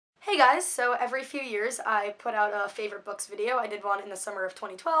guys, so every few years I put out a favorite books video. I did one in the summer of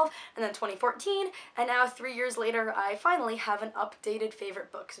 2012 and then 2014, and now 3 years later I finally have an updated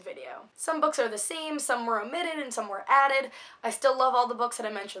favorite books video. Some books are the same, some were omitted and some were added. I still love all the books that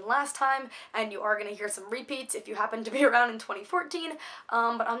I mentioned last time, and you are going to hear some repeats if you happen to be around in 2014,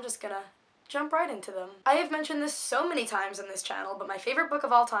 but I'm just gonna jump right into them. I have mentioned this so many times on this channel, but my favorite book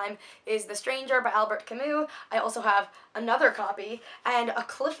of all time is The Stranger by Albert Camus. I also have another copy and a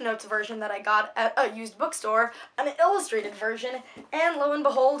Cliff Notes version that I got at a used bookstore, an illustrated version, and lo and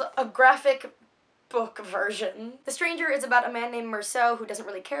behold, a graphic book version. The Stranger is about a man named Merceau who doesn't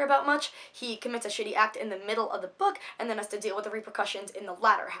really care about much. He commits a shitty act in the middle of the book and then has to deal with the repercussions in the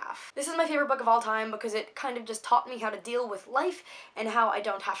latter half. This is my favorite book of all time because it kind of just taught me how to deal with life and how I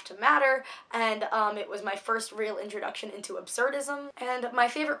don't have to matter, and it was my first real introduction into absurdism. And my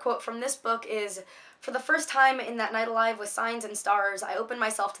favorite quote from this book is, "For the first time in that night alive with signs and stars, I opened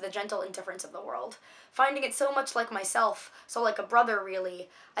myself to the gentle indifference of the world. Finding it so much like myself, so like a brother really,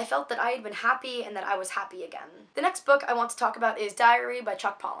 I felt that I had been happy and that I was happy again." The next book I want to talk about is Diary by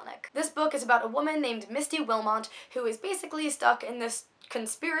Chuck Palahniuk. This book is about a woman named Misty Wilmot who is basically stuck in this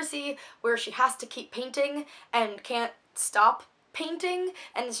conspiracy where she has to keep painting and can't stop painting,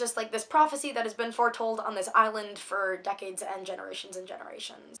 and it's just like this prophecy that has been foretold on this island for decades and generations and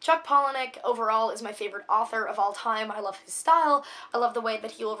generations. Chuck Palahniuk overall is my favorite author of all time. I love his style. I love the way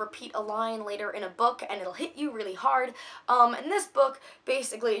that he'll repeat a line later in a book and it'll hit you really hard. And this book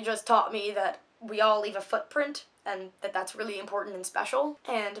basically just taught me that we all leave a footprint and that's really important and special.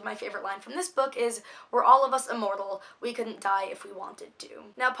 And my favorite line from this book is, "We're all of us immortal. We couldn't die if we wanted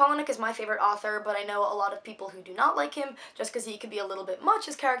to." Now, Palahniuk is my favorite author, but I know a lot of people who do not like him just because he could be a little bit much.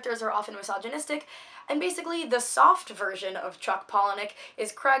 His characters are often misogynistic. And basically, the soft version of Chuck Palahniuk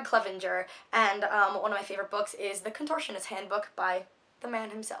is Craig Clevenger, and one of my favorite books is The Contortionist Handbook by the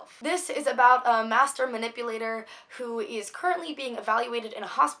man himself. This is about a master manipulator who is currently being evaluated in a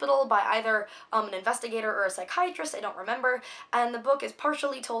hospital by either an investigator or a psychiatrist, I don't remember, and the book is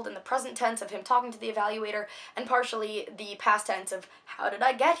partially told in the present tense of him talking to the evaluator and partially the past tense of how did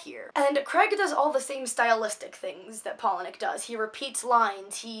I get here. And Craig does all the same stylistic things that Palahniuk does. He repeats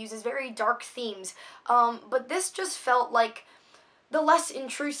lines, he uses very dark themes, but this just felt like the less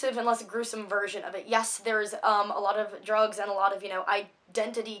intrusive and less gruesome version of it. Yes, there's a lot of drugs and a lot of,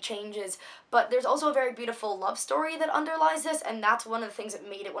 identity changes, but there's also a very beautiful love story that underlies this, and that's one of the things that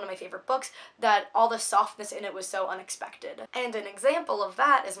made it one of my favorite books, that all the softness in it was so unexpected. And an example of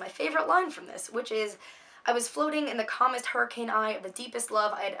that is my favorite line from this, which is, "I was floating in the calmest hurricane eye of the deepest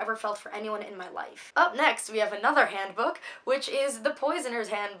love I had ever felt for anyone in my life." Up next, we have another handbook, which is The Poisoner's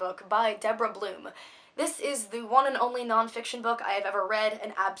Handbook by Deborah Bloom. This is the one and only nonfiction book I have ever read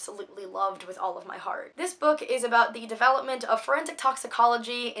and absolutely loved with all of my heart. This book is about the development of forensic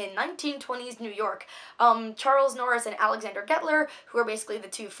toxicology in 1920s New York. Charles Norris and Alexander Gettler, who are basically the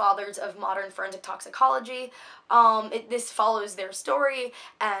two fathers of modern forensic toxicology. This follows their story,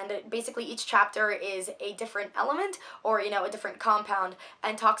 and basically each chapter is a different element or, a different compound,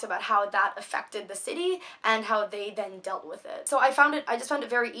 and talks about how that affected the city and how they then dealt with it. So I just found it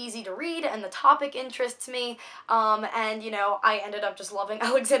very easy to read, and the topic interests me, and I ended up just loving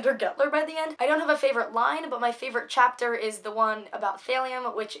Alexander Gettler by the end. I don't have a favorite line, but my favorite chapter is the one about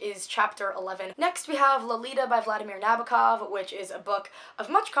thallium, which is chapter 11. Next we have Lolita by Vladimir Nabokov, which is a book of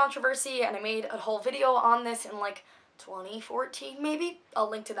much controversy, and I made a whole video on this in like 2014 maybe? I'll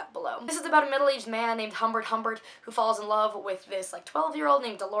link to that below. This is about a middle-aged man named Humbert who falls in love with this 12-year-old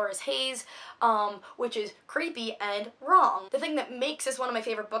named Dolores Hayes, which is creepy and wrong. The thing that makes this one of my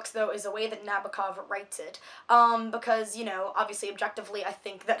favorite books though is the way that Nabokov writes it, because obviously objectively I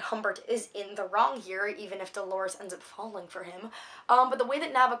think that Humbert is in the wrong here, even if Dolores ends up falling for him, but the way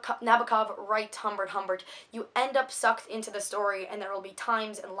that Nabokov writes Humbert, you end up sucked into the story, and there will be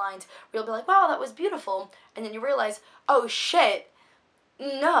times and lines where you'll be like, wow, that was beautiful, and then you realize, oh shit,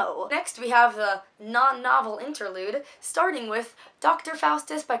 no. Next we have the non-novel interlude, starting with Dr.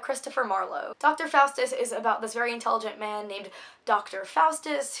 Faustus by Christopher Marlowe. Dr. Faustus is about this very intelligent man named Dr.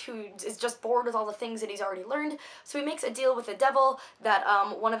 Faustus who is just bored with all the things that he's already learned, so he makes a deal with the devil that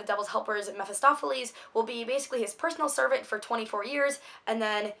one of the devil's helpers, Mephistopheles, will be basically his personal servant for 24 years, and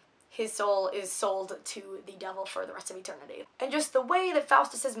then his soul is sold to the devil for the rest of eternity. And just the way that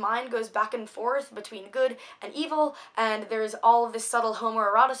Faustus's mind goes back and forth between good and evil, and there's all of this subtle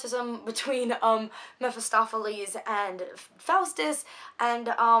homoeroticism between Mephistopheles and Faustus,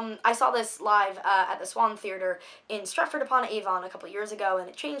 and I saw this live at the Swan Theatre in Stratford-upon-Avon a couple years ago, and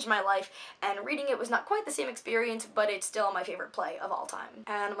it changed my life, and reading it was not quite the same experience, but it's still my favorite play of all time.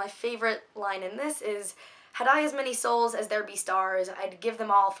 And my favorite line in this is, Had I as many souls as there be stars, I'd give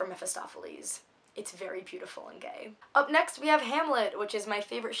them all for Mephistopheles. It's very beautiful and gay. Up next, we have Hamlet, which is my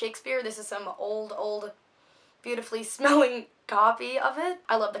favorite Shakespeare. This is some old, beautifully smelling copy of it.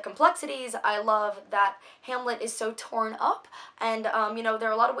 I love the complexities. I love that Hamlet is so torn up, and you know, there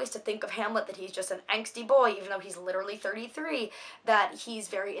are a lot of ways to think of Hamlet, that he's just an angsty boy even though he's literally 33, that he's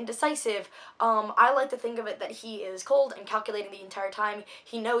very indecisive. I like to think of it that he is cold and calculating the entire time.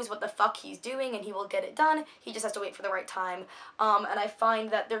 He knows what the fuck he's doing and he will get it done. He just has to wait for the right time. And I find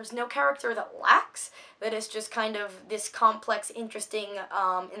that there's no character that lacks, that it's just kind of this complex, interesting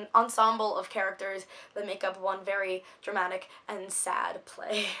ensemble of characters that make up one very dramatic and sad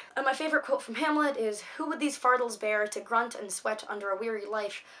play. And my favorite quote from Hamlet is, "Who would these fardels bear to grunt and sweat under a weary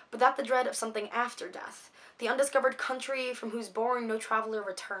life, without the dread of something after death? The undiscovered country, from whose bourne no traveller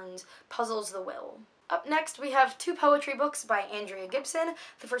returns, puzzles the will." Up next, we have two poetry books by Andrea Gibson.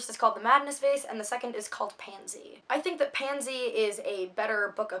 The first is called The Madness Vase, and the second is called Pansy. I think that Pansy is a better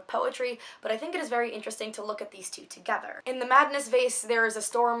book of poetry, but I think it is very interesting to look at these two together. In The Madness Vase, there is a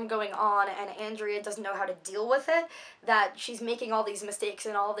storm going on, and Andrea doesn't know how to deal with it, that she's making all these mistakes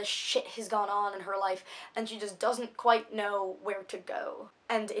and all this shit has gone on in her life, and she just doesn't quite know where to go.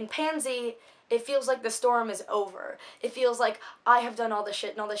 And in Pansy, it feels like the storm is over. It feels like I have done all this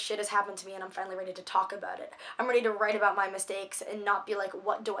shit and all this shit has happened to me and I'm finally ready to talk about it. I'm ready to write about my mistakes and not be like,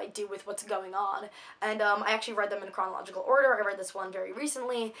 what do I do with what's going on? And I actually read them in chronological order. I read this one very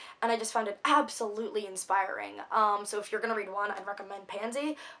recently and I just found it absolutely inspiring. So if you're gonna read one, I'd recommend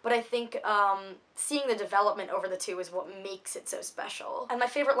Pansy, but I think seeing the development over the two is what makes it so special. And my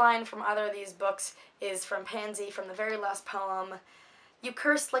favorite line from either of these books is from Pansy, from the very last poem. "You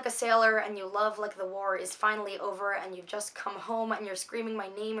cursed like a sailor and you love like the war is finally over and you've just come home and you're screaming my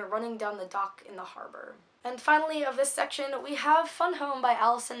name or running down the dock in the harbor." And finally of this section, we have Fun Home by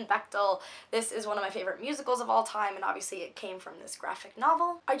Alison Bechdel. This is one of my favorite musicals of all time, and obviously it came from this graphic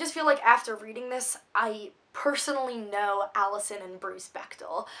novel. I just feel like after reading this, I personally know Alison and Bruce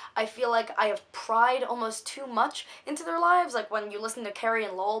Bechdel. I feel like I have pried almost too much into their lives, like when you listen to Carrie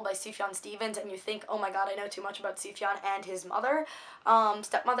and Lowell by Sufjan Stevens and you think, oh my god, I know too much about Sufjan and his mother,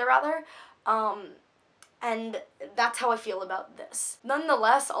 stepmother rather, and that's how I feel about this.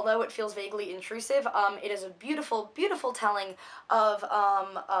 Nonetheless, although it feels vaguely intrusive, it is a beautiful, beautiful telling of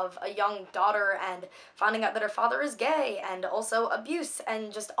a young daughter and finding out that her father is gay, and also abuse,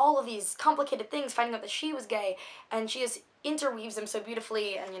 and just all of these complicated things, finding out that she was gay, and she just interweaves them so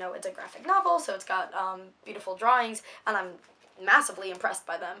beautifully, and you know, it's a graphic novel, so it's got beautiful drawings, and I'm massively impressed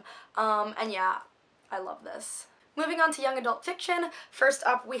by them. And yeah, I love this. Moving on to young adult fiction, first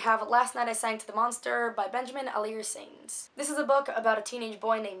up we have Last Night I Sang to the Monster by Benjamin Alire-Sainz. This is a book about a teenage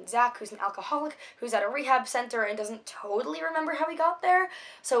boy named Zach who's an alcoholic, who's at a rehab center and doesn't totally remember how he got there,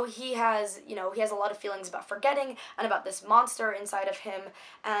 so he has a lot of feelings about forgetting and about this monster inside of him,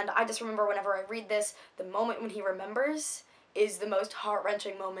 and I just remember whenever I read this, the moment when he remembers is the most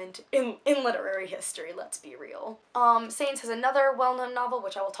heart-wrenching moment in literary history, let's be real. Sainz has another well-known novel,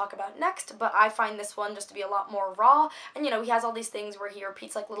 which I will talk about next, but I find this one just to be a lot more raw, and you know, he has all these things where he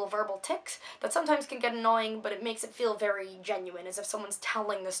repeats like little verbal tics that sometimes can get annoying, but it makes it feel very genuine, as if someone's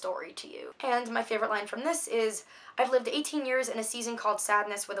telling the story to you. And my favorite line from this is, "I've lived 18 years in a season called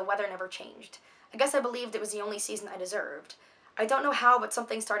sadness where the weather never changed. I guess I believed it was the only season I deserved. I don't know how, but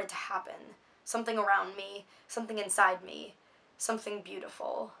something started to happen. Something around me, something inside me. Something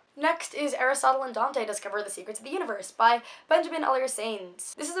beautiful." Next is Aristotle and Dante Discover the Secrets of the Universe by Benjamin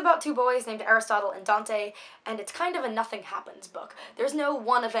Alire-Sainz. This is about two boys named Aristotle and Dante, and it's kind of a nothing happens book. There's no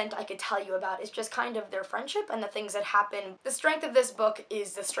one event I could tell you about, it's just kind of their friendship and the things that happen. The strength of this book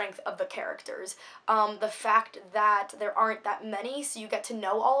is the strength of the characters. The fact that there aren't that many, so you get to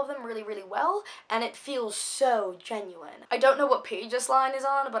know all of them really, really well, and it feels so genuine. I don't know what page this line is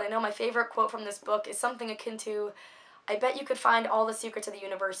on, but I know my favorite quote from this book is something akin to, "I bet you could find all the secrets of the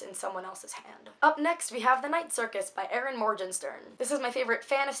universe in someone else's hand." Up next, we have The Night Circus by Erin Morgenstern. This is my favorite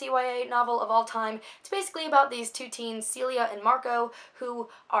fantasy YA novel of all time. It's basically about these two teens, Celia and Marco, who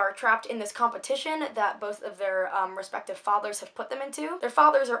are trapped in this competition that both of their respective fathers have put them into. Their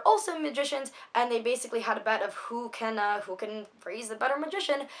fathers are also magicians, and they basically had a bet of who can raise the better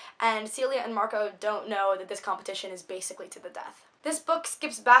magician, and Celia and Marco don't know that this competition is basically to the death. This book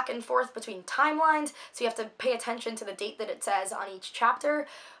skips back and forth between timelines, so you have to pay attention to the date that it says on each chapter,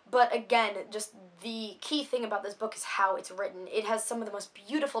 but again, just the key thing about this book is how it's written. It has some of the most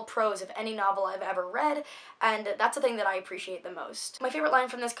beautiful prose of any novel I've ever read, and that's the thing that I appreciate the most. My favorite line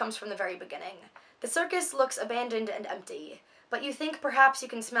from this comes from the very beginning. "The circus looks abandoned and empty, but you think perhaps you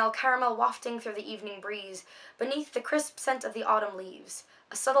can smell caramel wafting through the evening breeze, beneath the crisp scent of the autumn leaves.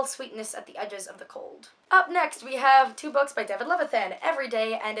 a subtle sweetness at the edges of the cold. Up next, we have 2 books by David Levithan, Every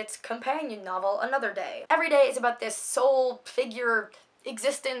Day and its companion novel, Another Day. Every Day is about this soul figure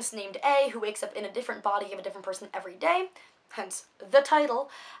existence named A who wakes up in a different body of a different person every day, hence the title,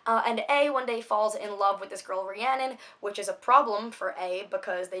 and A one day falls in love with this girl Rhiannon, which is a problem for A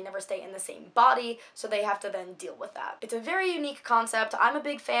because they never stay in the same body, so they have to then deal with that. It's a very unique concept. I'm a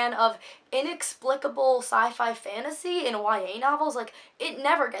big fan of inexplicable sci-fi fantasy in YA novels. Like, it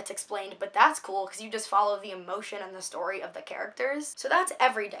never gets explained, but that's cool because you just follow the emotion and the story of the characters. So that's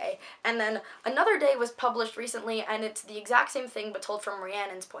Every Day. And then Another Day was published recently, and it's the exact same thing but told from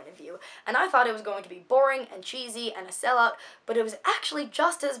Rhiannon's point of view. And I thought it was going to be boring and cheesy and a sellout, but it was actually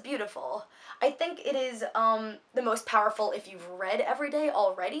just as beautiful. I think it is the most powerful if you've read Every Day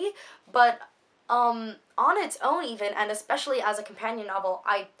already, but on its own even, and especially as a companion novel,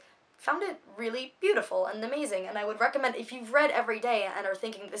 I found it really beautiful and amazing, and I would recommend, if you've read Every Day and are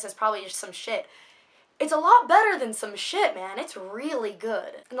thinking this is probably just some shit, it's a lot better than some shit, man. It's really good.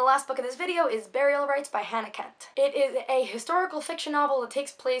 And the last book of this video is Burial Rites by Hannah Kent. It is a historical fiction novel that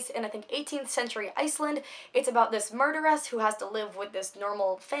takes place in, I think, 18th century Iceland. It's about this murderess who has to live with this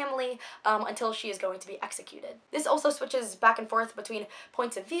normal family until she is going to be executed. This also switches back and forth between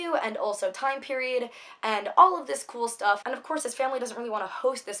points of view and also time period and all of this cool stuff. And of course, this family doesn't really want to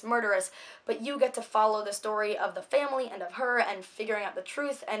host this murderess, but you get to follow the story of the family and of her and figuring out the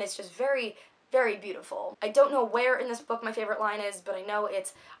truth, and it's just very, very beautiful. I don't know where in this book my favorite line is, but I know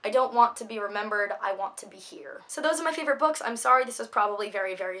it's, I don't want to be remembered, I want to be here. So those are my favorite books. I'm sorry this was probably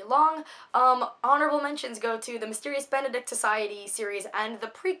very, very long. Honorable mentions go to the Mysterious Benedict Society series and the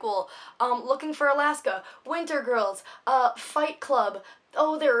prequel, Looking for Alaska, Winter Girls, Fight Club.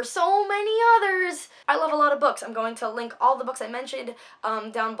 Oh, there are so many others! I love a lot of books. I'm going to link all the books I mentioned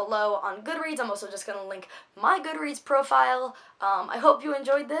down below on Goodreads. I'm also just going to link my Goodreads profile. I hope you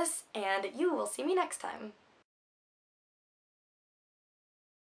enjoyed this, and you will see me next time.